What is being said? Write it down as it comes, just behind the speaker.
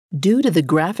Due to the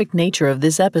graphic nature of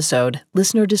this episode,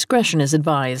 listener discretion is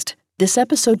advised. This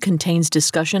episode contains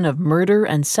discussion of murder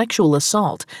and sexual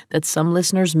assault that some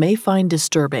listeners may find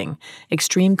disturbing.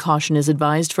 Extreme caution is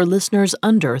advised for listeners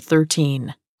under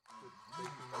 13.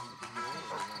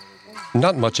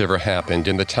 Not much ever happened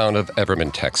in the town of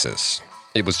Everman, Texas.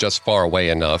 It was just far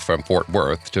away enough from Fort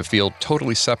Worth to feel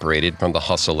totally separated from the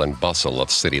hustle and bustle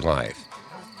of city life.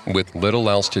 With little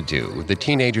else to do, the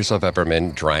teenagers of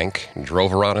Everman drank,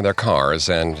 drove around in their cars,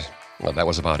 and, well, that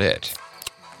was about it.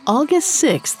 August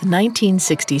 6,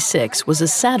 1966 was a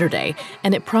Saturday,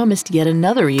 and it promised yet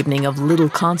another evening of little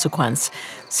consequence.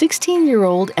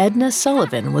 16-year-old Edna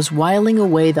Sullivan was whiling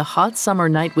away the hot summer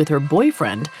night with her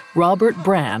boyfriend, Robert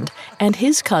Brand, and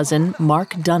his cousin,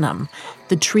 Mark Dunham.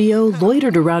 The trio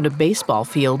loitered around a baseball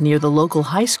field near the local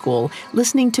high school,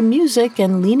 listening to music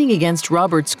and leaning against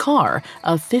Robert's car,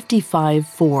 a '55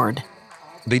 Ford.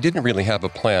 They didn't really have a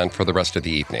plan for the rest of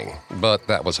the evening, but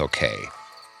that was okay.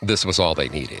 This was all they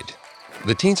needed.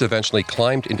 The teens eventually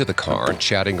climbed into the car,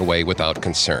 chatting away without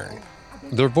concern.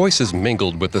 Their voices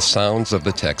mingled with the sounds of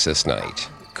the Texas night.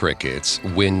 Crickets,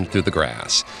 wind through the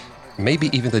grass, maybe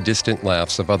even the distant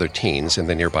laughs of other teens in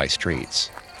the nearby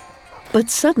streets. But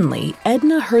suddenly,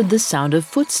 Edna heard the sound of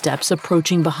footsteps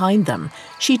approaching behind them.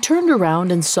 She turned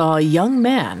around and saw a young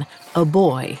man, a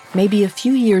boy, maybe a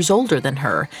few years older than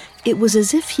her. It was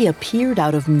as if he appeared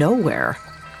out of nowhere.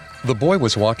 The boy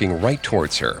was walking right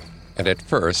towards her, and at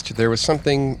first there was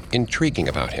something intriguing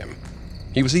about him.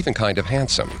 He was even kind of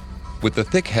handsome, with the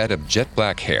thick head of jet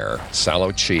black hair,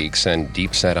 sallow cheeks, and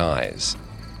deep-set eyes.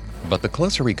 But the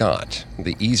closer he got,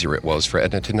 the easier it was for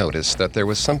Edna to notice that there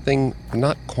was something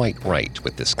not quite right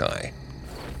with this guy.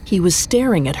 He was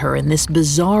staring at her in this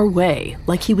bizarre way,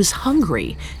 like he was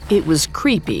hungry. It was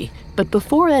creepy, but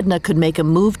before Edna could make a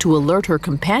move to alert her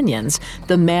companions,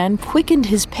 the man quickened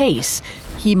his pace.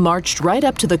 He marched right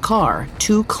up to the car,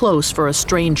 too close for a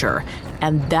stranger,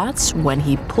 and that's when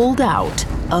he pulled out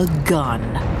a gun.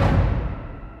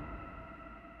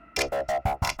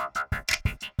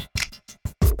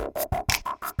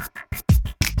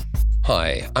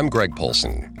 Hi, I'm Greg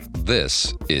Polson.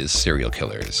 This is Serial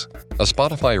Killers, a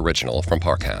Spotify original from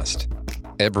Parcast.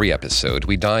 Every episode,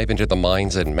 we dive into the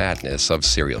minds and madness of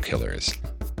serial killers.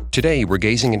 Today, we're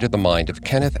gazing into the mind of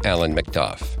Kenneth Allen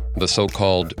McDuff, the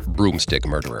so-called Broomstick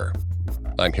murderer.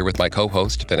 I'm here with my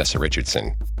co-host, Vanessa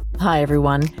Richardson. Hi,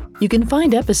 everyone. You can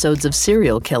find episodes of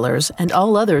Serial Killers and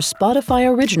all other Spotify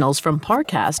originals from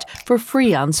Parcast for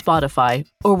free on Spotify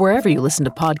or wherever you listen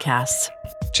to podcasts.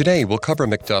 Today, we'll cover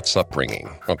McDuff's upbringing,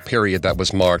 a period that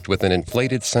was marked with an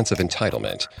inflated sense of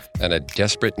entitlement and a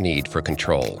desperate need for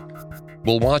control.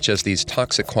 We'll watch as these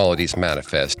toxic qualities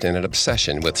manifest in an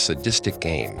obsession with sadistic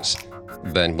games.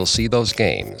 Then we'll see those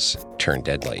games turn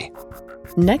deadly.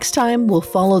 Next time, we'll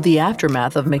follow the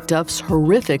aftermath of McDuff's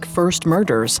horrific first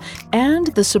murders and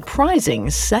the surprising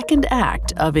second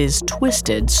act of his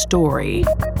twisted story.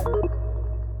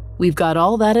 We've got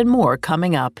all that and more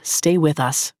coming up. Stay with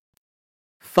us.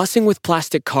 Fussing with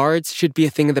plastic cards should be a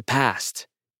thing of the past.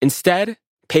 Instead,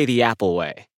 pay the Apple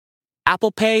way.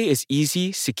 Apple Pay is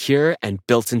easy, secure, and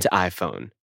built into iPhone.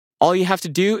 All you have to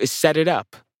do is set it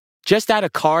up. Just add a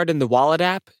card in the Wallet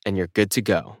app, and you're good to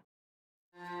go.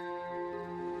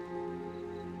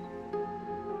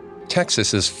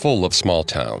 Texas is full of small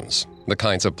towns, the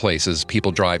kinds of places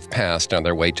people drive past on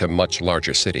their way to much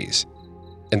larger cities.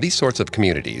 In these sorts of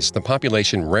communities, the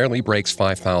population rarely breaks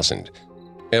 5,000.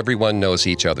 Everyone knows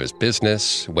each other's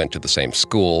business, went to the same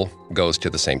school, goes to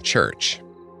the same church.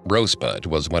 Rosebud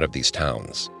was one of these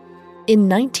towns. In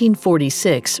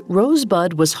 1946,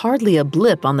 Rosebud was hardly a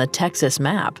blip on the Texas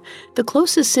map. The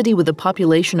closest city with a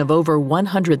population of over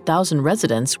 100,000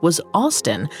 residents was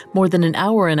Austin, more than an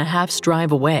hour and a half's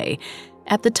drive away.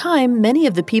 At the time, many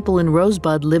of the people in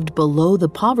Rosebud lived below the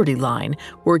poverty line,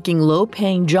 working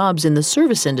low-paying jobs in the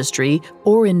service industry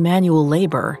or in manual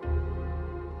labor.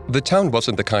 The town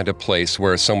wasn't the kind of place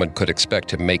where someone could expect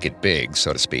to make it big,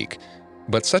 so to speak.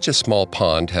 But such a small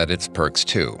pond had its perks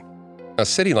too. A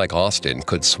city like Austin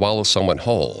could swallow someone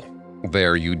whole.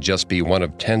 There you'd just be one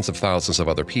of tens of thousands of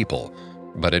other people.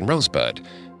 But in Rosebud,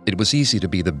 it was easy to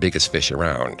be the biggest fish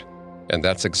around. And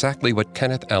that's exactly what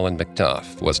Kenneth Allen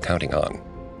McDuff was counting on.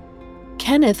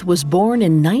 Kenneth was born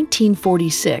in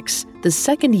 1946, the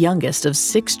second youngest of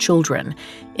 6 children.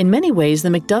 In many ways, the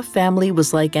McDuff family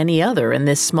was like any other in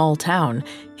this small town.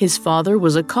 His father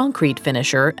was a concrete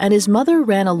finisher, and his mother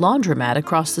ran a laundromat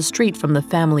across the street from the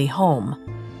family home.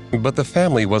 But the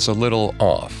family was a little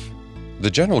off. The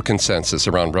general consensus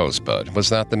around Rosebud was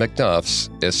that the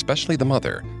McDuffs, especially the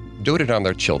mother, doted on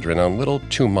their children a little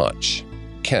too much,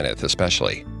 Kenneth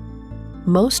especially.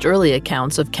 Most early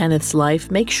accounts of Kenneth's life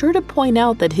make sure to point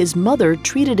out that his mother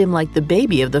treated him like the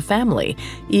baby of the family,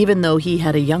 even though he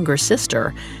had a younger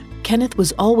sister. Kenneth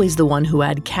was always the one who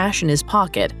had cash in his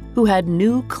pocket, who had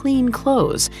new, clean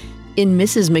clothes. In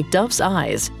Mrs. McDuff's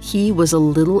eyes, he was a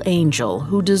little angel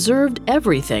who deserved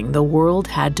everything the world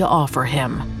had to offer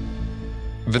him.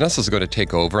 Vanessa's going to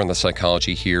take over on the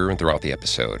psychology here and throughout the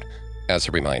episode. As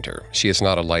a reminder, she is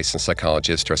not a licensed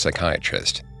psychologist or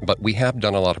psychiatrist, but we have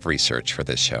done a lot of research for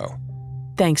this show.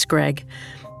 Thanks, Greg.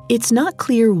 It's not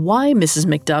clear why Mrs.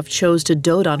 McDuff chose to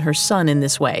dote on her son in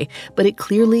this way, but it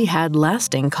clearly had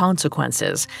lasting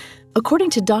consequences. According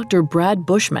to Dr. Brad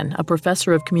Bushman, a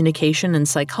professor of communication and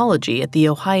psychology at The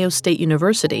Ohio State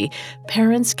University,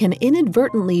 parents can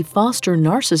inadvertently foster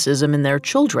narcissism in their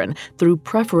children through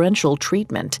preferential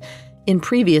treatment. In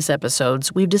previous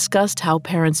episodes, we've discussed how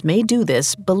parents may do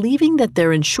this, believing that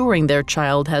they're ensuring their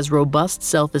child has robust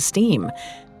self-esteem.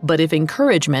 But if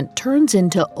encouragement turns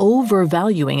into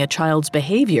overvaluing a child's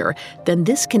behavior, then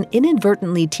this can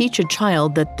inadvertently teach a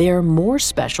child that they're more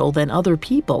special than other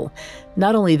people.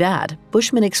 Not only that,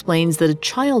 Bushman explains that a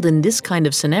child in this kind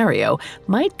of scenario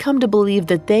might come to believe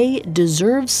that they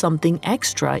deserve something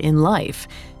extra in life.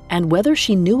 And whether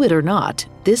she knew it or not,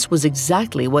 this was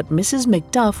exactly what Mrs.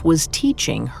 McDuff was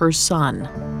teaching her son.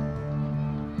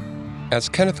 As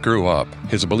Kenneth grew up,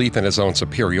 his belief in his own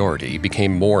superiority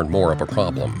became more and more of a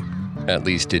problem. At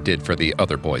least it did for the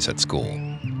other boys at school.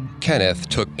 Kenneth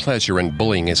took pleasure in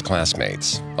bullying his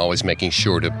classmates, always making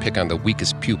sure to pick on the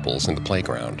weakest pupils in the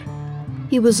playground.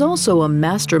 He was also a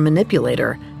master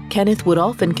manipulator. Kenneth would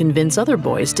often convince other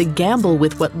boys to gamble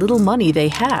with what little money they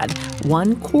had,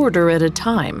 1 quarter at a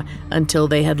time, until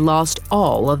they had lost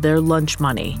all of their lunch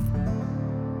money.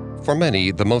 For many,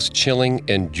 the most chilling,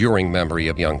 enduring memory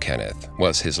of young Kenneth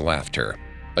was his laughter,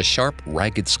 a sharp,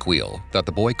 ragged squeal that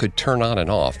the boy could turn on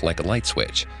and off like a light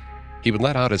switch. He would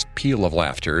let out his peal of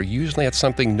laughter, usually at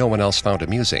something no one else found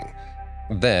amusing.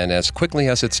 Then, as quickly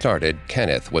as it started,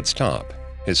 Kenneth would stop,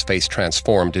 his face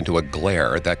transformed into a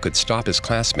glare that could stop his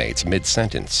classmates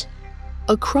mid-sentence.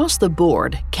 Across the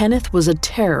board, Kenneth was a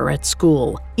terror at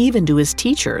school, even to his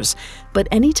teachers. But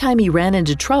anytime he ran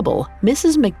into trouble,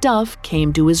 Mrs. McDuff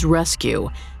came to his rescue.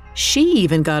 She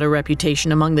even got a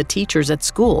reputation among the teachers at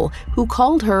school, who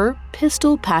called her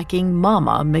Pistol-Packing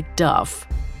Mama McDuff.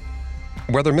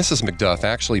 Whether Mrs. McDuff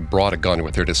actually brought a gun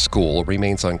with her to school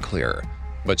remains unclear,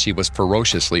 but she was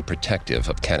ferociously protective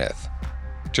of Kenneth.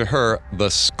 To her,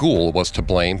 the school was to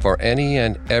blame for any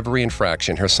and every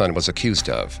infraction her son was accused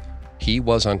of. He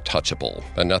was untouchable,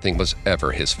 and nothing was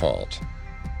ever his fault.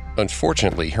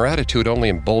 Unfortunately, her attitude only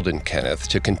emboldened Kenneth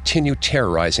to continue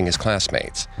terrorizing his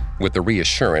classmates, with the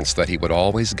reassurance that he would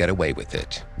always get away with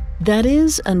it. That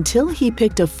is, until he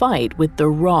picked a fight with the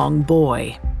wrong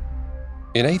boy.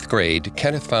 In 8th grade,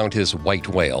 Kenneth found his white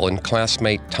whale in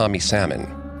classmate Tommy Salmon.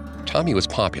 Tommy was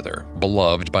popular,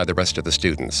 beloved by the rest of the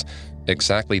students,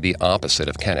 exactly the opposite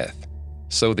of Kenneth.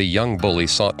 So the young bully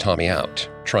sought Tommy out,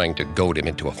 trying to goad him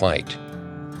into a fight.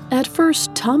 At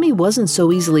first, Tommy wasn't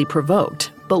so easily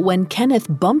provoked, but when Kenneth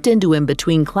bumped into him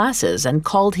between classes and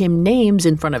called him names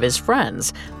in front of his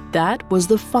friends, that was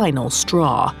the final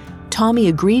straw. Tommy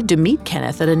agreed to meet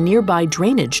Kenneth at a nearby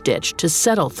drainage ditch to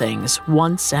settle things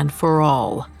once and for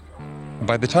all.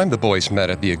 By the time the boys met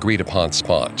at the agreed-upon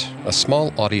spot, a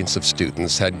small audience of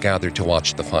students had gathered to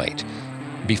watch the fight.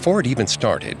 Before it even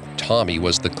started, Tommy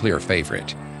was the clear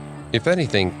favorite. If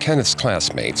anything, Kenneth's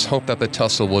classmates hoped that the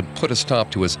tussle would put a stop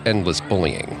to his endless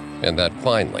bullying, and that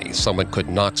finally someone could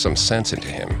knock some sense into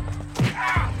him.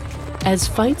 As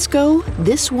fights go,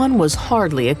 this one was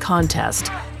hardly a contest.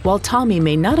 While Tommy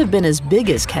may not have been as big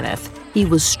as Kenneth, he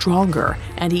was stronger,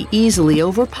 and he easily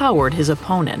overpowered his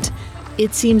opponent.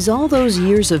 It seems all those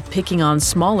years of picking on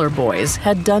smaller boys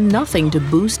had done nothing to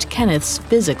boost Kenneth's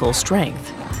physical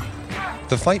strength.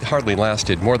 The fight hardly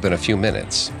lasted more than a few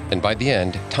minutes, and by the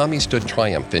end, Tommy stood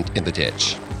triumphant in the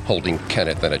ditch, holding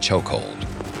Kenneth in a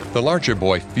chokehold. The larger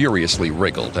boy furiously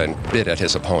wriggled and bit at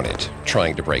his opponent,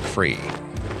 trying to break free.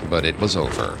 But it was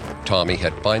over. Tommy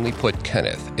had finally put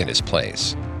Kenneth in his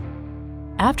place.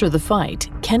 After the fight,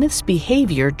 Kenneth's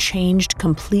behavior changed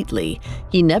completely.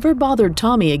 He never bothered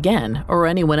Tommy again, or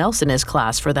anyone else in his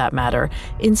class for that matter,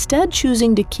 instead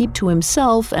choosing to keep to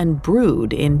himself and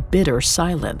brood in bitter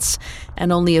silence.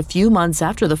 And only a few months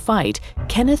after the fight,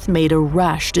 Kenneth made a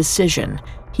rash decision.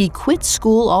 He quit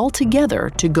school altogether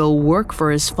to go work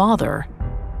for his father.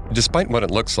 Despite what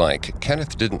it looks like,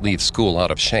 Kenneth didn't leave school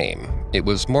out of shame. It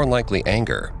was more likely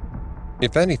anger.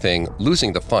 If anything,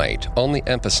 losing the fight only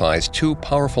emphasized two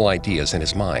powerful ideas in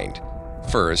his mind.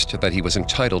 First, that he was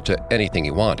entitled to anything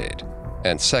he wanted.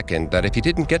 and second, that if he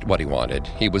didn't get what he wanted,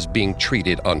 he was being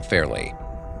treated unfairly.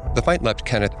 The fight left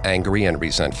Kenneth angry and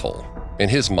resentful. In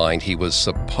his mind, he was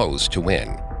supposed to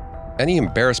win. Any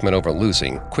embarrassment over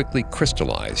losing quickly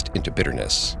crystallized into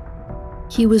bitterness.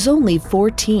 He was only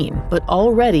 14, but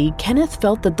already Kenneth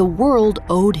felt that the world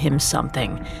owed him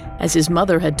something. As his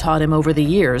mother had taught him over the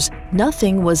years,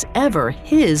 nothing was ever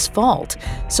his fault,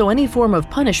 so any form of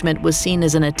punishment was seen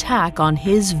as an attack on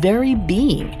his very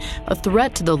being, a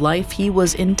threat to the life he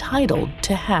was entitled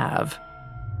to have.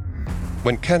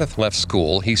 When Kenneth left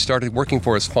school, he started working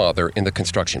for his father in the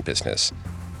construction business.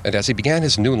 And as he began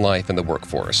his new life in the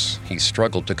workforce, he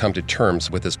struggled to come to terms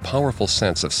with his powerful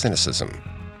sense of cynicism.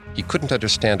 He couldn't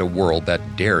understand a world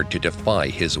that dared to defy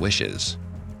his wishes.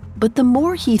 But the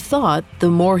more he thought, the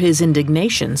more his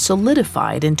indignation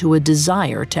solidified into a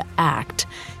desire to act.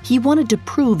 He wanted to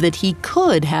prove that he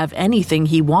could have anything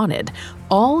he wanted.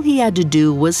 All he had to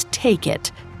do was take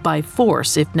it, by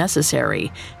force if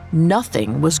necessary.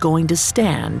 Nothing was going to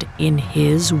stand in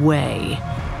his way.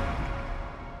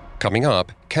 Coming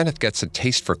up, Kenneth gets a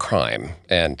taste for crime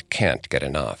and can't get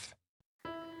enough.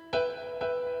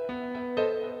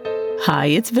 Hi,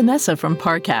 it's Vanessa from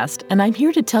Parcast, and I'm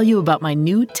here to tell you about my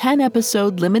new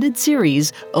 10-episode limited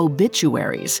series,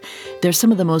 Obituaries. They're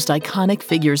some of the most iconic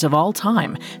figures of all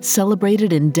time,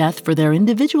 celebrated in death for their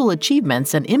individual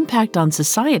achievements and impact on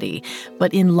society.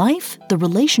 But in life, the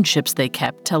relationships they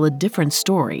kept tell a different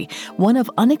story, one of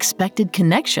unexpected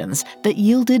connections that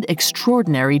yielded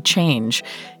extraordinary change.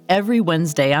 Every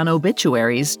Wednesday on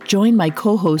Obituaries, join my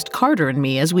co-host Carter and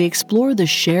me as we explore the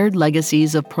shared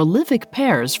legacies of prolific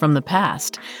pairs from the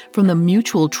past, from the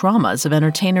mutual traumas of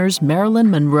entertainers Marilyn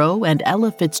Monroe and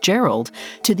Ella Fitzgerald,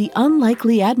 to the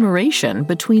unlikely admiration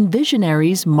between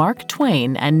visionaries Mark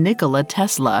Twain and Nikola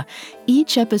Tesla.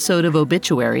 Each episode of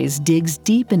Obituaries digs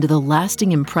deep into the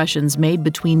lasting impressions made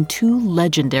between two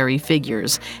legendary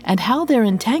figures and how their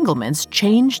entanglements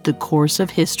changed the course of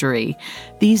history.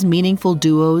 These meaningful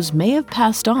duos may have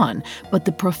passed on, but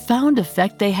the profound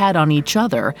effect they had on each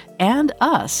other and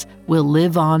us will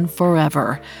live on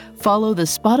forever. Follow the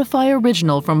Spotify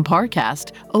original from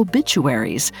Parcast,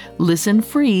 Obituaries. Listen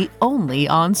free only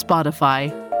on Spotify.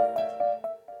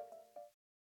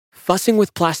 Fussing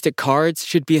with plastic cards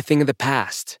should be a thing of the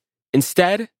past.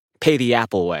 Instead, pay the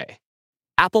Apple way.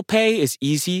 Apple Pay is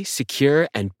easy, secure,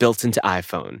 and built into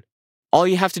iPhone. All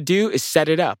you have to do is set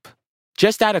it up.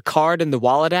 Just add a card in the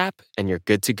Wallet app, and you're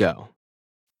good to go.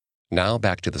 Now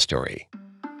back to the story.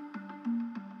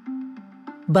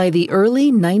 By the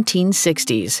early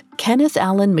 1960s, Kenneth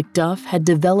Allen McDuff had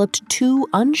developed two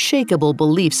unshakable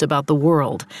beliefs about the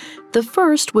world. The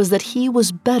first was that he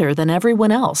was better than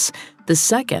everyone else. The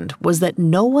second was that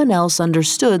no one else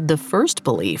understood the first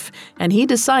belief, and he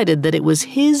decided that it was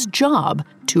his job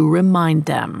to remind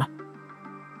them.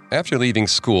 After leaving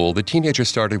school, the teenager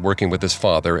started working with his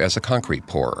father as a concrete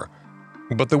pourer.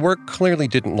 But the work clearly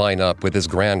didn't line up with his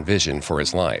grand vision for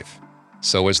his life.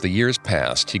 So as the years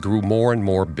passed, he grew more and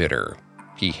more bitter.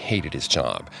 He hated his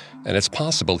job, and it's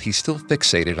possible he's still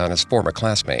fixated on his former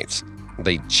classmates.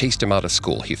 They chased him out of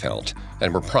school, he felt,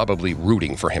 and were probably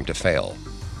rooting for him to fail.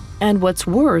 And what's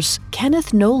worse,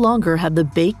 Kenneth no longer had the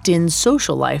baked-in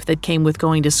social life that came with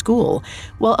going to school.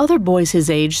 While other boys his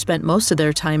age spent most of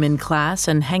their time in class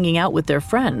and hanging out with their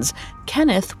friends,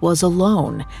 Kenneth was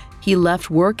alone. He left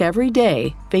work every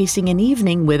day, facing an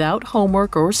evening without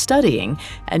homework or studying,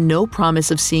 and no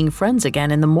promise of seeing friends again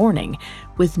in the morning.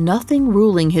 With nothing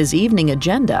ruling his evening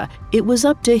agenda, it was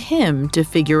up to him to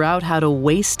figure out how to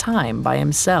waste time by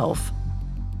himself.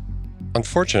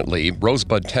 Unfortunately,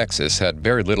 Rosebud, Texas had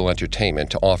very little entertainment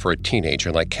to offer a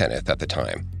teenager like Kenneth at the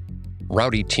time.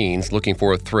 Rowdy teens looking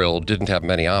for a thrill didn't have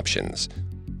many options.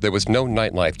 There was no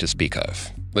nightlife to speak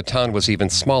of. The town was even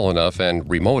small enough and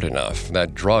remote enough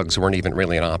that drugs weren't even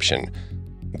really an option,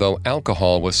 though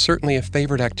alcohol was certainly a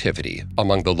favorite activity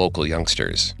among the local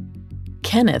youngsters.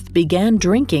 Kenneth began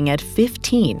drinking at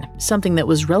 15, something that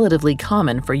was relatively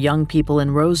common for young people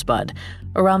in Rosebud.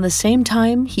 Around the same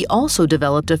time, he also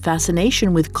developed a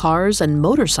fascination with cars and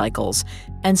motorcycles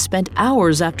and spent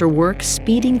hours after work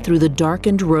speeding through the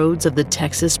darkened roads of the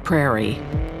Texas prairie.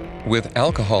 With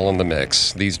alcohol in the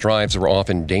mix, these drives were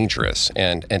often dangerous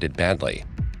and ended badly.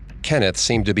 Kenneth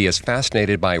seemed to be as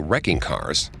fascinated by wrecking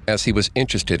cars as he was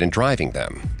interested in driving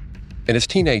them. In his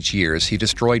teenage years, he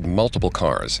destroyed multiple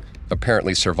cars,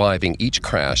 apparently surviving each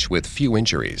crash with few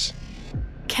injuries.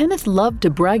 Kenneth loved to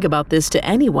brag about this to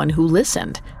anyone who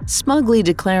listened, smugly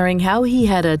declaring how he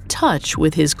had a touch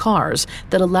with his cars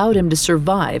that allowed him to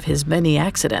survive his many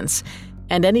accidents.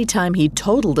 And anytime he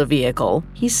totaled a vehicle,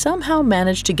 he somehow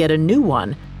managed to get a new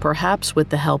one, perhaps with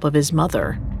the help of his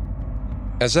mother.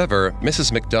 As ever,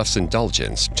 Mrs. McDuff's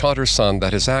indulgence taught her son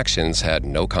that his actions had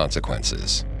no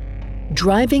consequences.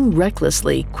 Driving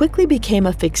recklessly quickly became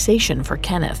a fixation for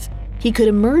Kenneth. He could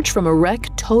emerge from a wreck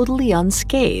totally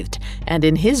unscathed, and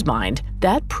in his mind,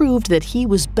 that proved that he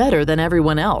was better than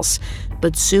everyone else.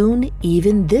 But soon,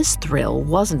 even this thrill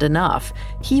wasn't enough.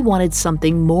 He wanted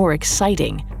something more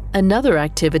exciting, another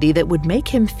activity that would make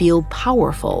him feel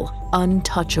powerful,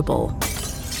 untouchable.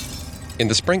 In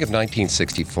the spring of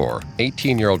 1964,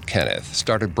 18-year-old Kenneth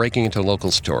started breaking into local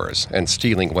stores and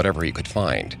stealing whatever he could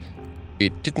find.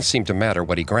 It didn't seem to matter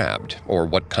what he grabbed or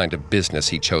what kind of business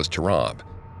he chose to rob.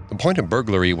 The point of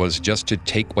burglary was just to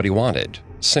take what he wanted,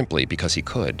 simply because he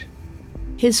could.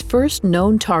 His first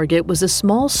known target was a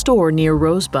small store near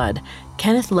Rosebud.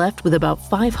 Kenneth left with about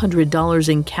 $500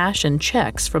 in cash and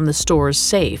checks from the store's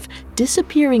safe,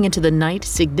 disappearing into the night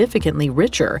significantly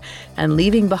richer and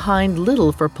leaving behind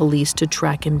little for police to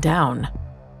track him down.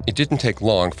 It didn't take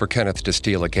long for Kenneth to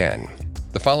steal again.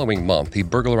 The following month, he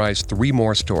burglarized 3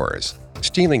 more stores,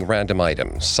 stealing random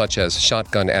items such as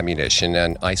shotgun ammunition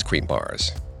and ice cream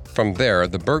bars. From there,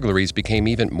 the burglaries became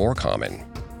even more common.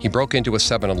 He broke into a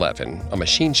 7-Eleven, a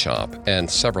machine shop, and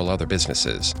several other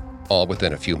businesses, all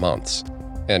within a few months.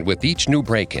 And with each new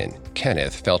break-in,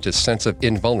 Kenneth felt his sense of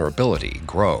invulnerability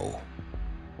grow.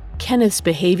 Kenneth's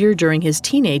behavior during his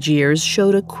teenage years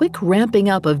showed a quick ramping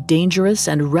up of dangerous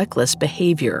and reckless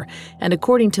behavior. And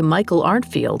according to Michael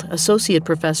Arntfield, associate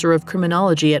professor of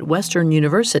criminology at Western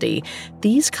University,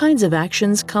 these kinds of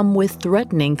actions come with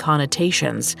threatening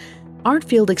connotations.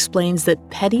 Arntfield explains that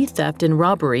petty theft and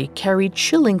robbery carry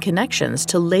chilling connections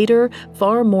to later,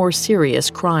 far more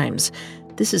serious crimes.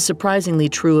 This is surprisingly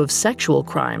true of sexual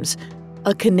crimes.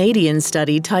 A Canadian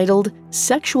study titled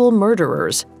Sexual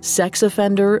Murderers, Sex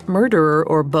Offender, Murderer,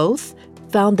 or Both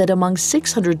found that among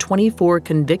 624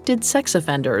 convicted sex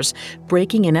offenders,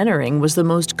 breaking and entering was the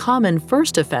most common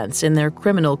first offense in their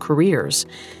criminal careers.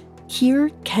 Here,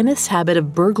 Kenneth's habit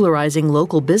of burglarizing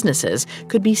local businesses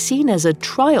could be seen as a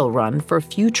trial run for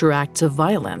future acts of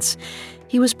violence.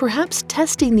 He was perhaps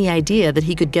testing the idea that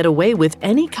he could get away with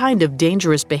any kind of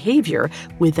dangerous behavior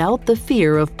without the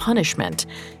fear of punishment.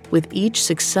 With each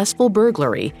successful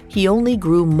burglary, he only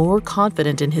grew more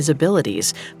confident in his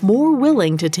abilities, more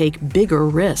willing to take bigger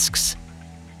risks.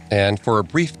 And for a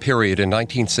brief period in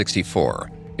 1964,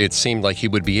 it seemed like he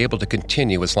would be able to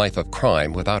continue his life of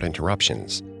crime without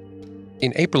interruptions.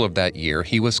 In April of that year,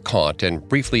 he was caught and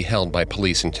briefly held by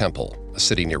police in Temple, a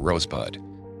city near Rosebud.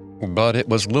 But it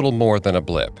was little more than a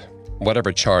blip.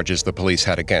 Whatever charges the police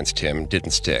had against him didn't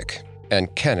stick,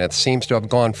 and Kenneth seems to have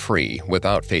gone free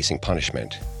without facing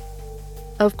punishment.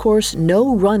 Of course,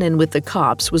 no run-in with the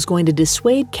cops was going to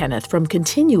dissuade Kenneth from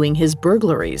continuing his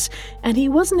burglaries, and he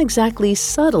wasn't exactly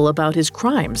subtle about his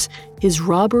crimes. His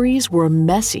robberies were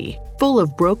messy, full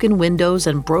of broken windows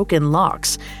and broken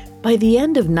locks. By the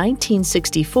end of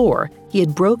 1964, he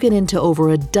had broken into over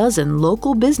a dozen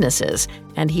local businesses,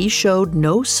 and he showed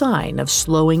no sign of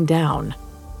slowing down.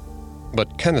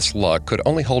 But Kenneth's luck could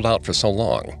only hold out for so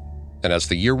long, and as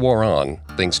the year wore on,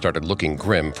 things started looking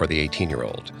grim for the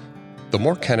 18-year-old. The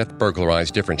more Kenneth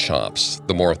burglarized different shops,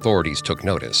 the more authorities took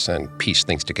notice and pieced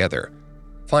things together.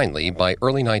 Finally, by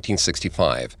early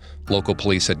 1965, local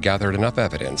police had gathered enough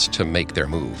evidence to make their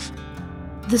move.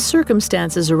 The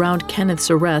circumstances around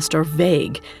Kenneth's arrest are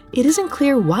vague. It isn't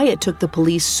clear why it took the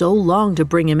police so long to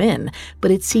bring him in,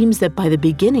 but it seems that by the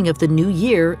beginning of the new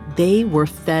year, they were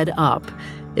fed up.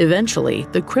 Eventually,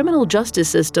 the criminal justice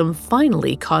system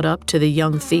finally caught up to the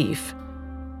young thief.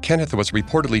 Kenneth was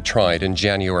reportedly tried in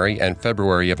January and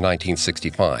February of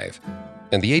 1965,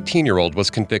 and the 18-year-old was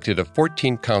convicted of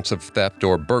 14 counts of theft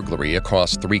or burglary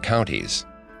across 3 counties.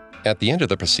 At the end of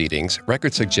the proceedings,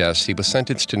 record suggests he was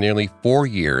sentenced to nearly 4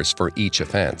 years for each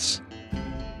offense.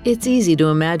 It's easy to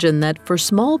imagine that for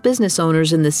small business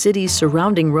owners in the cities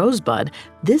surrounding Rosebud,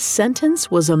 this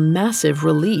sentence was a massive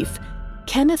relief.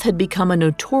 Kenneth had become a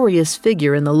notorious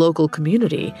figure in the local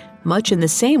community, much in the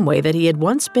same way that he had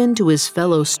once been to his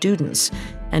fellow students.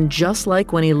 And just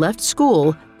like when he left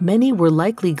school, many were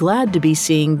likely glad to be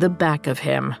seeing the back of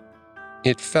him.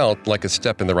 It felt like a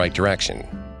step in the right direction.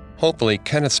 Hopefully,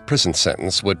 Kenneth's prison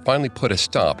sentence would finally put a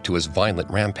stop to his violent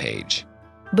rampage.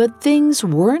 But things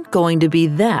weren't going to be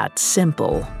that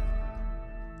simple.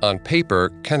 On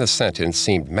paper, Kenneth's sentence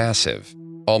seemed massive,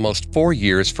 almost 4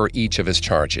 years for each of his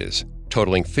charges,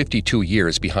 totaling 52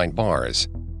 years behind bars.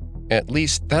 At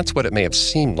least that's what it may have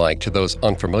seemed like to those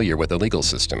unfamiliar with the legal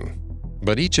system.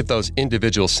 But each of those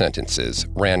individual sentences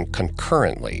ran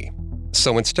concurrently.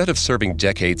 So instead of serving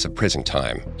decades of prison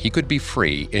time, he could be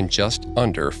free in just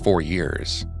under 4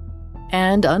 years.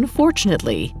 And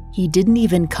unfortunately, He didn't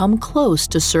even come close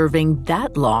to serving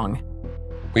that long.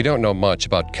 We don't know much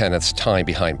about Kenneth's time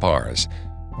behind bars,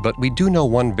 but we do know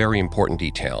one very important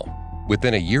detail.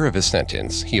 Within a year of his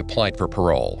sentence, he applied for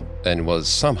parole and was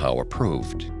somehow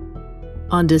approved.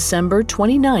 On December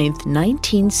 29,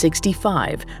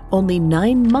 1965, only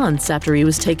 9 months after he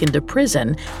was taken to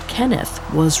prison, Kenneth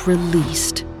was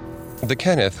released. The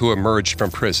Kenneth who emerged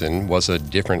from prison was a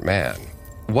different man.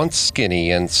 Once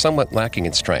skinny and somewhat lacking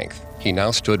in strength, he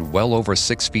now stood well over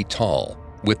 6 feet tall,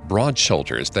 with broad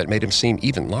shoulders that made him seem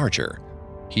even larger.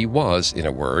 He was, in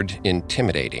a word,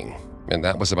 intimidating, and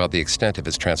that was about the extent of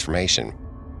his transformation.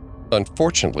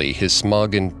 Unfortunately, his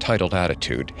smug, entitled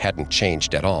attitude hadn't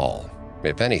changed at all.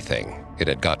 If anything, it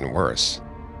had gotten worse.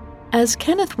 As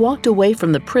Kenneth walked away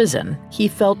from the prison, he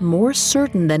felt more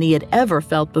certain than he had ever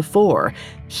felt before.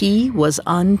 He was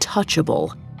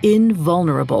untouchable,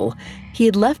 invulnerable. He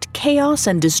had left chaos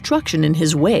and destruction in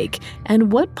his wake,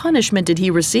 and what punishment did he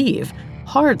receive?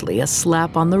 Hardly a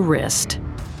slap on the wrist.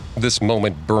 This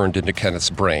moment burned into Kenneth's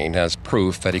brain as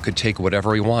proof that he could take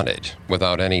whatever he wanted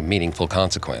without any meaningful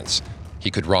consequence. He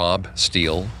could rob,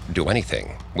 steal, do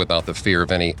anything without the fear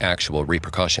of any actual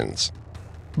repercussions.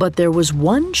 But there was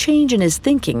one change in his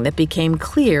thinking that became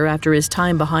clear after his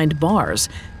time behind bars.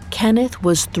 Kenneth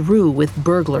was through with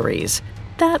burglaries.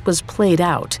 That was played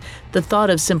out. The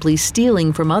thought of simply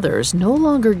stealing from others no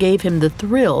longer gave him the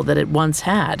thrill that it once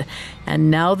had. And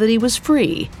now that he was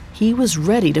free, he was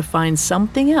ready to find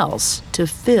something else to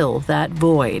fill that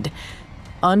void.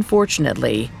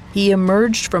 Unfortunately, he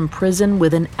emerged from prison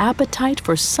with an appetite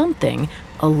for something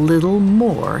a little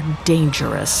more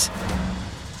dangerous.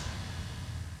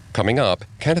 Coming up,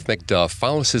 Kenneth McDuff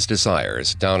follows his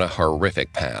desires down a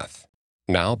horrific path.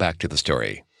 Now back to the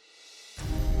story.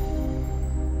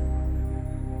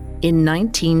 In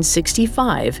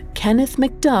 1965, Kenneth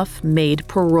McDuff made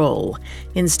parole.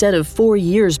 Instead of 4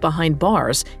 years behind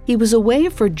bars, he was away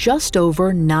for just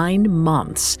over 9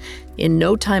 months. In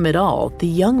no time at all, the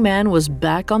young man was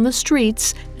back on the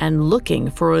streets and looking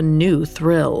for a new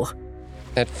thrill.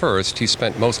 At first, he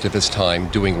spent most of his time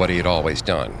doing what he had always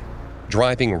done,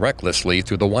 driving recklessly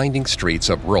through the winding streets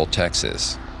of rural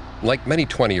Texas. Like many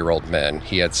 20-year-old men,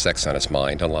 he had sex on his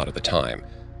mind a lot of the time,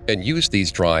 and used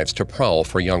these drives to prowl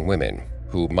for young women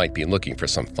who might be looking for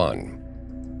some fun.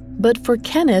 But for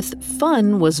Kenneth,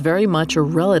 fun was very much a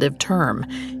relative term.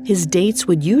 His dates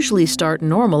would usually start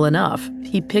normal enough.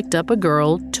 He picked up a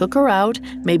girl, took her out,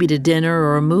 maybe to dinner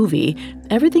or a movie.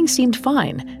 Everything seemed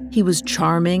fine. He was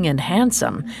charming and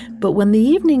handsome. But when the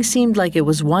evening seemed like it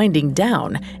was winding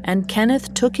down and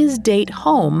Kenneth took his date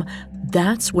home,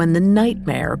 that's when the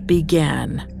nightmare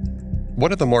began.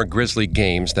 One of the more grisly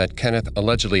games that Kenneth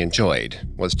allegedly enjoyed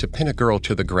was to pin a girl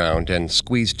to the ground and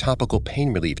squeeze topical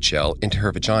pain relief gel into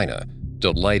her vagina,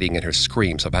 delighting in her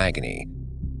screams of agony.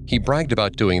 He bragged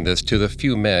about doing this to the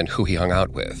few men who he hung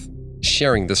out with,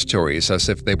 sharing the stories as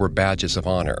if they were badges of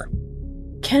honor.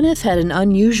 Kenneth had an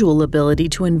unusual ability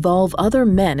to involve other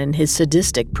men in his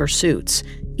sadistic pursuits.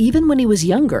 Even when he was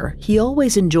younger, he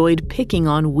always enjoyed picking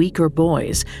on weaker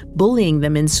boys, bullying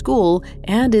them in school,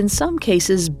 and in some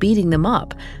cases beating them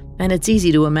up. And it's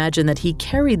easy to imagine that he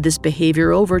carried this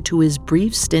behavior over to his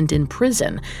brief stint in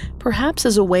prison, perhaps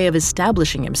as a way of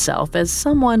establishing himself as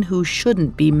someone who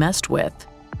shouldn't be messed with.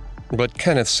 But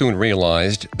Kenneth soon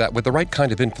realized that with the right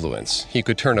kind of influence, he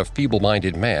could turn a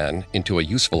feeble-minded man into a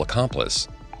useful accomplice.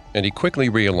 And he quickly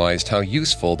realized how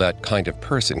useful that kind of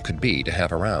person could be to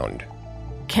have around.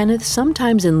 Kenneth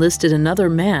sometimes enlisted another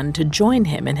man to join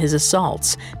him in his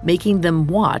assaults, making them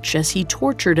watch as he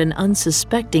tortured an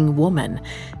unsuspecting woman.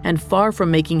 And far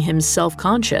from making him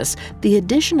self-conscious, the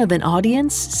addition of an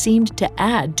audience seemed to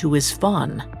add to his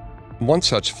fun. One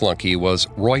such flunky was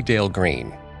Roy Dale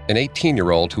Green, an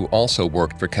 18-year-old who also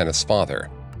worked for Kenneth's father.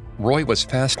 Roy was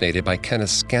fascinated by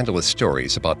Kenneth's scandalous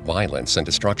stories about violence and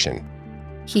destruction.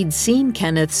 He'd seen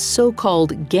Kenneth's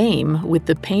so-called game with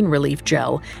the pain relief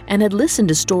gel and had listened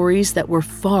to stories that were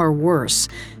far worse.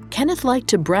 Kenneth liked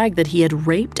to brag that he had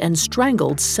raped and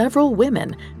strangled several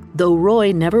women, though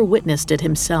Roy never witnessed it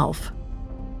himself.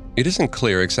 It isn't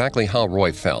clear exactly how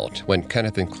Roy felt when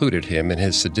Kenneth included him in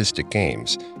his sadistic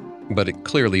games, but it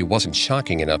clearly wasn't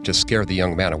shocking enough to scare the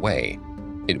young man away.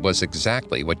 It was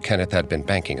exactly what Kenneth had been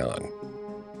banking on.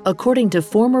 According to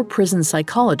former prison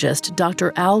psychologist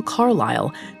Dr. Al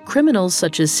Carlisle, criminals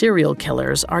such as serial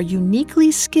killers are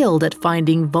uniquely skilled at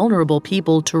finding vulnerable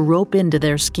people to rope into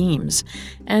their schemes.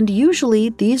 And usually,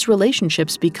 these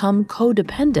relationships become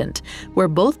codependent, where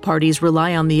both parties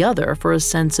rely on the other for a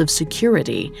sense of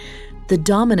security. The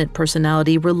dominant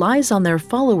personality relies on their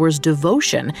followers'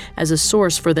 devotion as a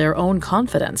source for their own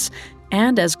confidence.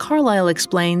 And as Carlyle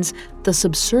explains, the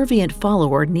subservient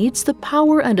follower needs the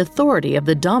power and authority of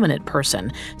the dominant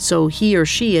person, so he or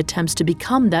she attempts to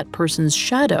become that person's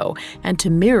shadow and to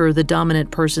mirror the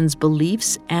dominant person's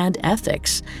beliefs and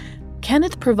ethics.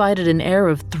 Kenneth provided an air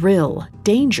of thrill,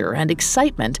 danger, and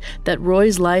excitement that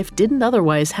Roy's life didn't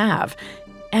otherwise have.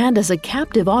 And as a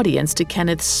captive audience to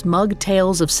Kenneth's smug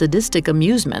tales of sadistic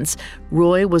amusements,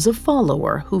 Roy was a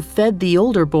follower who fed the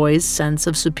older boy's sense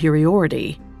of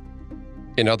superiority.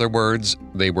 In other words,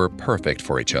 they were perfect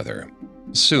for each other.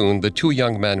 Soon, the two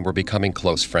young men were becoming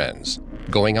close friends,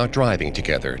 going out driving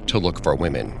together to look for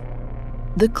women.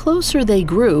 The closer they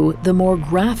grew, the more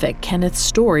graphic Kenneth's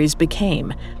stories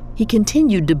became. He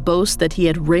continued to boast that he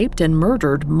had raped and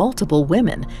murdered multiple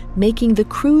women, making the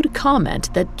crude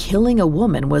comment that killing a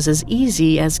woman was as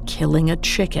easy as killing a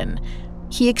chicken.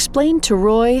 He explained to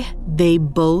Roy, "They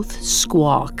both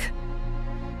squawk."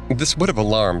 This would have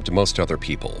alarmed most other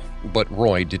people, but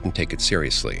Roy didn't take it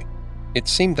seriously. It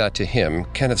seemed that to him,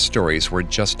 Kenneth's stories were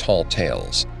just tall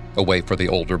tales, a way for the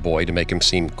older boy to make him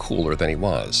seem cooler than he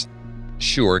was.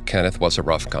 Sure, Kenneth was a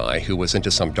rough guy who was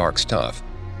into some dark stuff,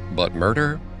 but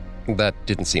murder? That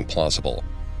didn't seem plausible.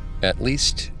 At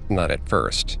least, not at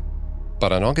first.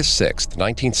 But on August 6,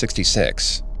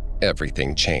 1966,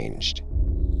 everything changed.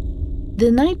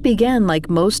 The night began like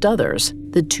most others.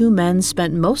 The two men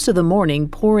spent most of the morning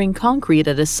pouring concrete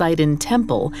at a site in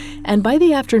Temple, and by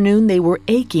the afternoon they were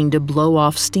aching to blow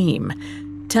off steam.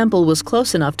 Temple was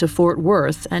close enough to Fort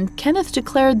Worth, and Kenneth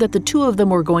declared that the two of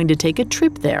them were going to take a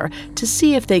trip there to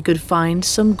see if they could find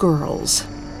some girls.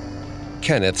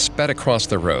 Kenneth sped across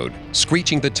the road,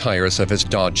 screeching the tires of his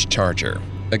Dodge Charger,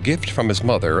 a gift from his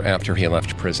mother after he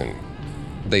left prison.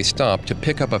 They stopped to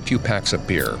pick up a few packs of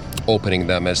beer, opening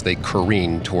them as they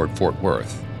careened toward Fort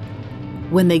Worth.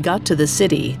 When they got to the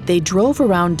city, they drove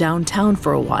around downtown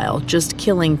for a while, just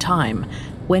killing time.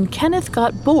 When Kenneth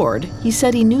got bored, he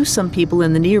said he knew some people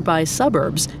in the nearby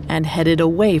suburbs and headed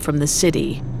away from the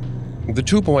city. The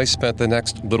two boys spent the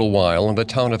next little while in the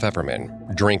town of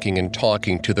Everman, drinking and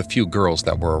talking to the few girls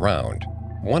that were around,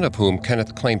 one of whom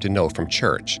Kenneth claimed to know from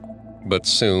church. But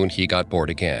soon he got bored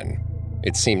again.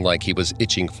 It seemed like he was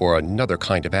itching for another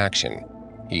kind of action.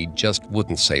 He just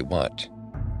wouldn't say what.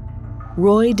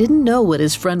 Roy didn't know what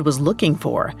his friend was looking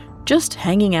for. Just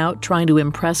hanging out trying to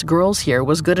impress girls here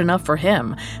was good enough for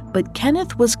him, but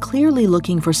Kenneth was clearly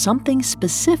looking for something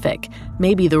specific,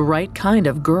 maybe the right kind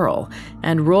of girl,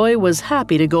 and Roy was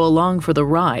happy to go along for the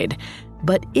ride.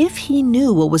 But if he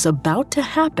knew what was about to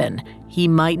happen, he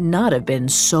might not have been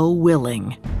so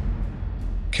willing.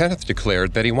 Kenneth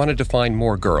declared that he wanted to find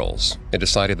more girls and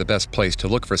decided the best place to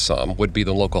look for some would be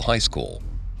the local high school.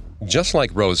 Just like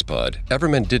Rosebud,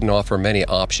 Everman didn't offer many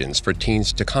options for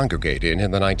teens to congregate in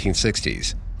the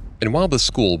 1960s. And while the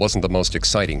school wasn't the most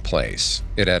exciting place,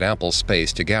 it had ample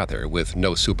space to gather with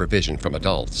no supervision from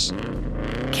adults.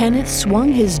 Kenneth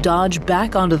swung his Dodge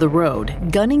back onto the road,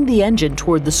 gunning the engine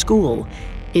toward the school.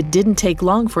 It didn't take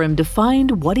long for him to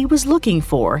find what he was looking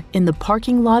for in the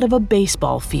parking lot of a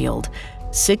baseball field.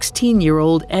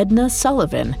 16-year-old Edna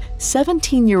Sullivan,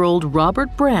 17-year-old Robert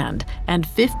Brand, and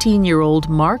 15-year-old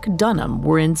Mark Dunham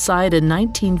were inside a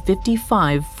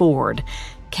 1955 Ford.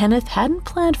 Kenneth hadn't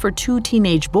planned for two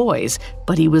teenage boys,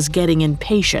 but he was getting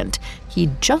impatient.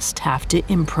 He'd just have to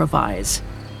improvise.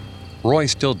 Roy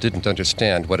still didn't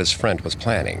understand what his friend was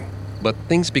planning, but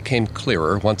things became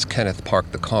clearer once Kenneth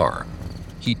parked the car.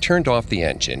 He turned off the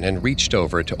engine and reached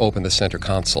over to open the center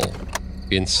console.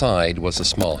 Inside was a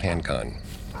small handgun.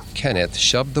 Kenneth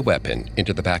shoved the weapon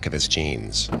into the back of his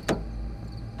jeans.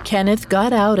 Kenneth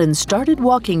got out and started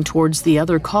walking towards the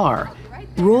other car.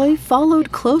 Roy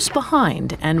followed close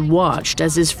behind and watched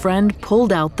as his friend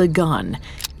pulled out the gun.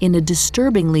 In a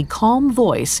disturbingly calm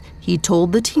voice, he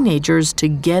told the teenagers to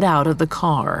get out of the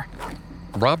car.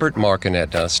 Robert, Mark, and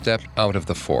Edna stepped out of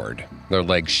the Ford, their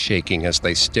legs shaking as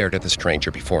they stared at the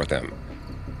stranger before them.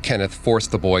 Kenneth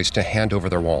forced the boys to hand over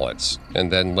their wallets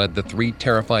and then led the three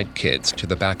terrified kids to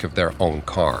the back of their own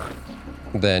car.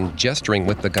 Then, gesturing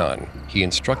with the gun, he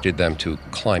instructed them to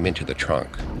climb into the trunk.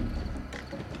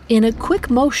 In a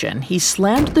quick motion, he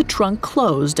slammed the trunk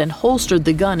closed and holstered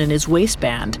the gun in his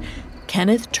waistband.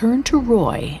 Kenneth turned to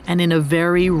Roy and in a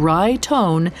very wry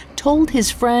tone told his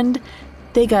friend,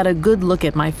 "They got a good look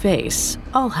at my face.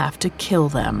 I'll have to kill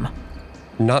them."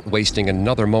 Not wasting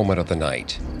another moment of the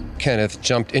night, Kenneth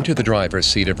jumped into the driver's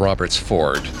seat of Robert's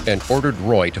Ford and ordered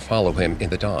Roy to follow him in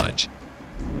the Dodge.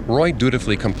 Roy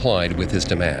dutifully complied with his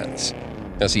demands.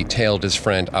 As he tailed his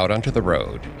friend out onto the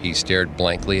road, he stared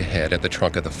blankly ahead at the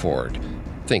trunk of the Ford,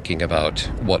 thinking about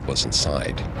what was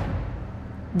inside.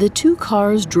 The two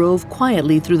cars drove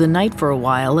quietly through the night for a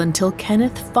while until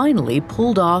Kenneth finally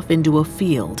pulled off into a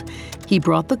field. He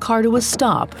brought the car to a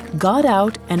stop, got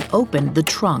out, and opened the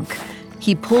trunk.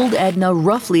 He pulled Edna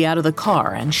roughly out of the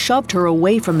car and shoved her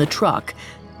away from the truck.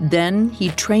 Then he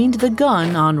trained the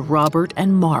gun on Robert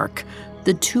and Mark.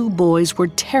 The two boys were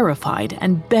terrified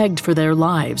and begged for their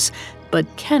lives,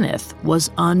 but Kenneth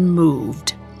was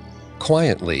unmoved.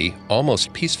 Quietly,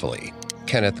 almost peacefully,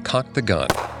 Kenneth cocked the gun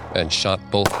and shot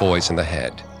both boys in the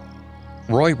head.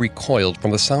 Roy recoiled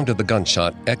from the sound of the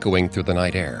gunshot echoing through the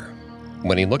night air.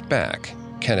 When he looked back,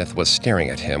 Kenneth was staring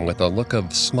at him with a look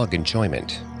of smug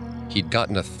enjoyment. He'd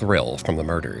gotten a thrill from the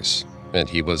murders, and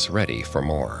he was ready for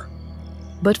more.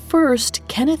 But first,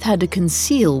 Kenneth had to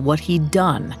conceal what he'd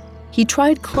done. He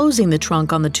tried closing the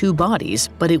trunk on the two bodies,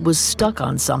 but it was stuck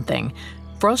on something.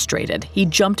 Frustrated, he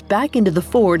jumped back into the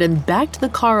Ford and backed the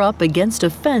car up against a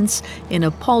fence in a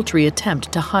paltry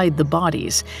attempt to hide the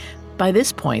bodies. By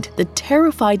this point, the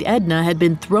terrified Edna had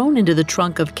been thrown into the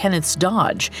trunk of Kenneth's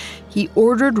Dodge. He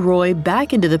ordered Roy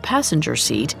back into the passenger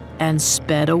seat and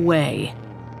sped away.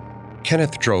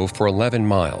 Kenneth drove for 11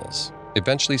 miles,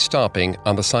 eventually stopping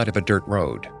on the side of a dirt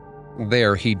road.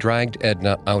 There, he dragged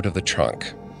Edna out of the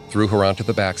trunk, threw her onto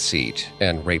the back seat,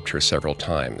 and raped her several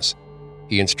times.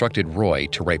 He instructed Roy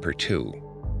to rape her too.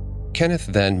 Kenneth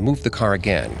then moved the car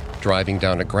again, driving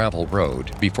down a gravel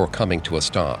road before coming to a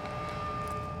stop.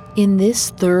 In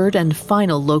this third and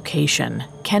final location,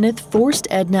 Kenneth forced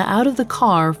Edna out of the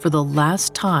car for the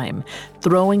last time,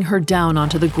 throwing her down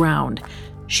onto the ground.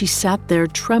 She sat there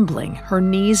trembling, her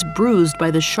knees bruised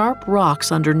by the sharp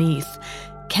rocks underneath.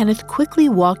 Kenneth quickly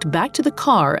walked back to the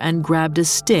car and grabbed a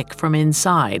stick from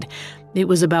inside. It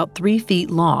was about 3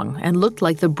 feet long and looked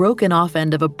like the broken off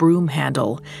end of a broom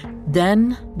handle.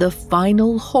 Then the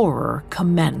final horror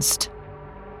commenced.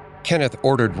 Kenneth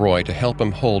ordered Roy to help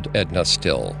him hold Edna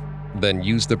still, then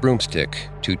used the broomstick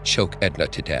to choke Edna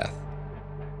to death.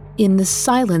 In the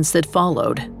silence that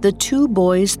followed, the two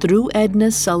boys threw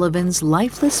Edna Sullivan's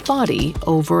lifeless body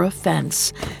over a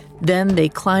fence. Then they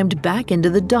climbed back into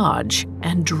the Dodge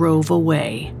and drove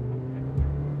away.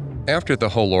 After the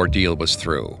whole ordeal was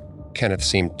through, Kenneth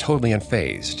seemed totally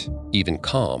unfazed, even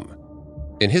calm.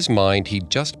 In his mind, he'd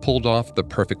just pulled off the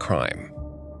perfect crime.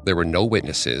 There were no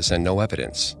witnesses and no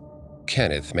evidence.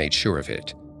 Kenneth made sure of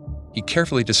it. He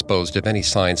carefully disposed of any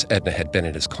signs Edna had been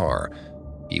in his car.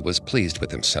 He was pleased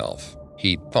with himself.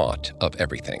 He'd thought of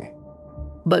everything.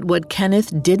 But what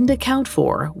Kenneth didn't account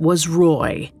for was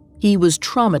Roy. He was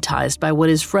traumatized by what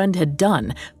his friend had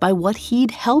done, by what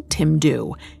he'd helped him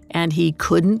do, and he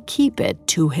couldn't keep it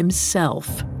to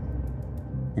himself.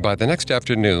 By the next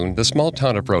afternoon, the small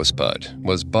town of Rosebud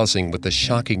was buzzing with the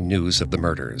shocking news of the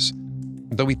murders.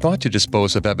 Though he thought to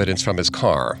dispose of evidence from his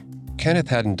car, Kenneth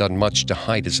hadn't done much to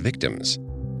hide his victims.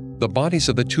 The bodies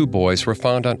of the two boys were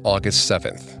found on August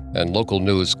 7th, and local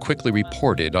news quickly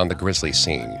reported on the grisly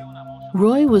scene.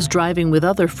 Roy was driving with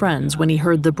other friends when he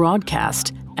heard the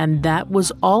broadcast, and that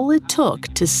was all it took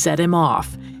to set him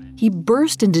off. He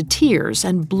burst into tears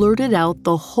and blurted out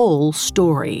the whole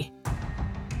story.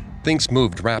 Things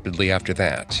moved rapidly after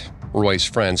that. Roy's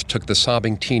friends took the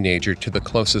sobbing teenager to the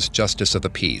closest justice of the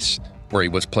peace, where he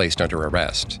was placed under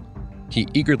arrest. He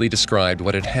eagerly described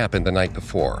what had happened the night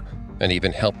before, and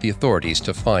even helped the authorities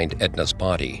to find Edna's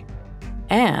body.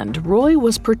 And Roy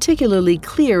was particularly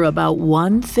clear about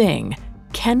one thing.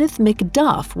 Kenneth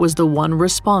McDuff was the one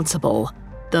responsible.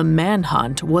 The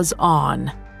manhunt was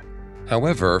on.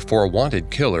 However, for a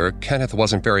wanted killer, Kenneth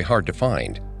wasn't very hard to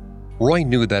find. Roy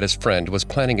knew that his friend was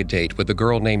planning a date with a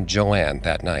girl named Joanne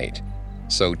that night,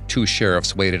 so two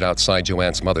sheriffs waited outside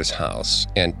Joanne's mother's house,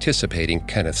 anticipating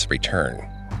Kenneth's return.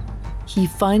 He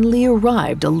finally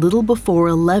arrived a little before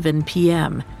 11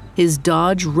 p.m., his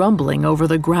Dodge rumbling over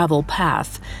the gravel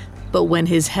path. But when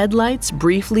his headlights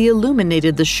briefly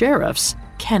illuminated the sheriffs,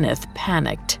 Kenneth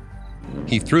panicked.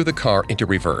 He threw the car into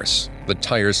reverse, the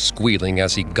tires squealing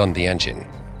as he gunned the engine.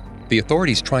 The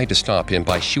authorities tried to stop him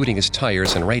by shooting his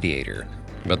tires and radiator,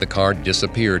 but the car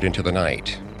disappeared into the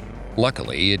night.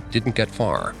 Luckily, it didn't get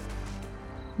far.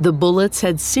 The bullets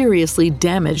had seriously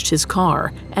damaged his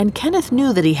car, and Kenneth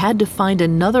knew that he had to find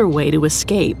another way to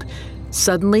escape.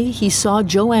 Suddenly, he saw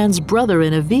Joanne's brother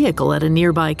in a vehicle at a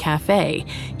nearby cafe.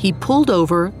 He pulled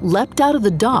over, leapt out of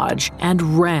the Dodge,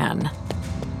 and ran.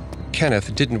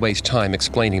 Kenneth didn't waste time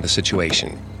explaining the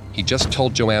situation. He just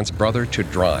told Joanne's brother to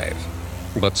drive.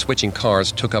 But switching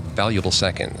cars took up valuable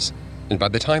seconds, and by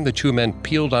the time the two men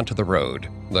peeled onto the road,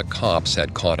 the cops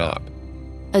had caught up.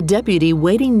 A deputy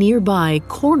waiting nearby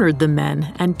cornered the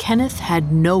men, and Kenneth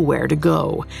had nowhere to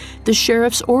go. The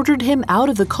sheriffs ordered him out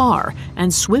of the car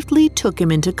and swiftly took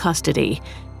him into custody.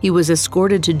 He was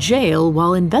escorted to jail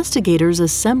while investigators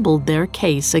assembled their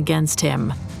case against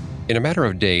him. In a matter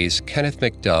of days, Kenneth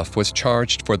McDuff was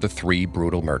charged for the 3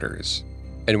 brutal murders.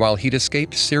 And while he'd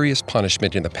escaped serious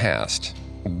punishment in the past,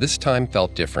 this time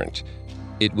felt different.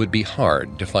 It would be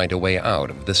hard to find a way out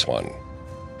of this one.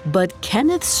 But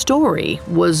Kenneth's story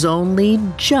was only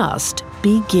just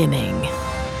beginning.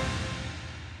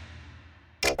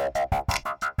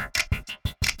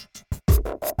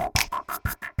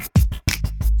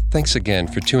 Thanks again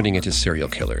for tuning into Serial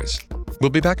Killers.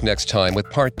 We'll be back next time with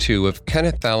part 2 of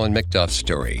Kenneth Allen McDuff's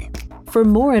story. For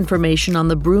more information on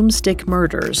the Broomstick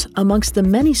murders, amongst the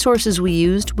many sources we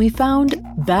used, we found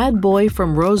Bad Boy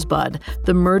from Rosebud,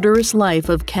 The Murderous Life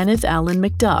of Kenneth Allen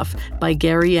McDuff by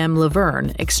Gary M.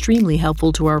 Laverne, extremely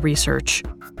helpful to our research.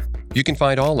 You can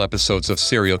find all episodes of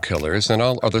Serial Killers and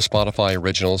all other Spotify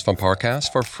originals from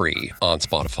Parcast for free on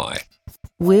Spotify.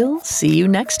 We'll see you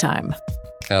next time.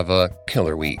 Have a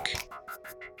killer week.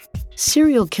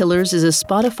 Serial Killers is a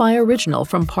Spotify original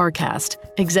from Parcast.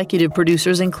 Executive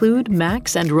producers include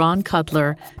Max and Ron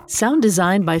Cutler. Sound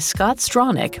design by Scott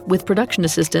Stronach, with production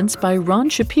assistance by Ron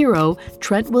Shapiro,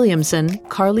 Trent Williamson,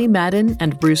 Carly Madden,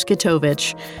 and Bruce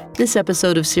Kitovich. This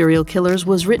episode of Serial Killers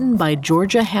was written by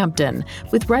Georgia Hampton,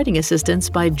 with writing assistance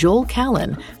by Joel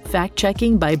Callan,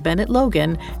 fact-checking by Bennett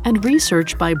Logan, and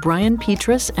research by Brian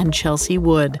Petrus and Chelsea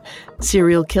Wood.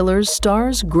 Serial Killers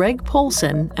stars Greg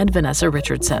Polson and Vanessa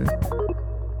Richardson.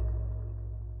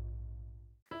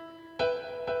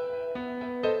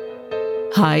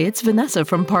 Hi, it's Vanessa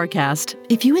from Parcast.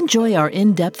 If you enjoy our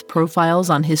in-depth profiles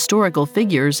on historical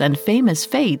figures and famous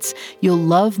fates, you'll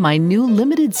love my new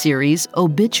limited series,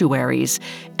 Obituaries.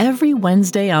 Every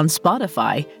Wednesday on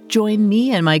Spotify, join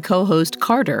me and my co-host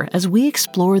Carter as we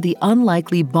explore the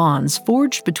unlikely bonds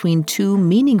forged between 2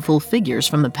 meaningful figures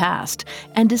from the past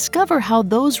and discover how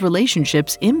those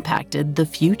relationships impacted the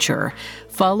future.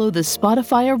 Follow the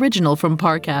Spotify original from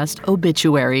Parcast,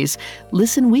 Obituaries.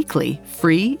 Listen weekly,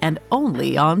 free and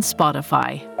only on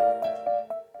Spotify.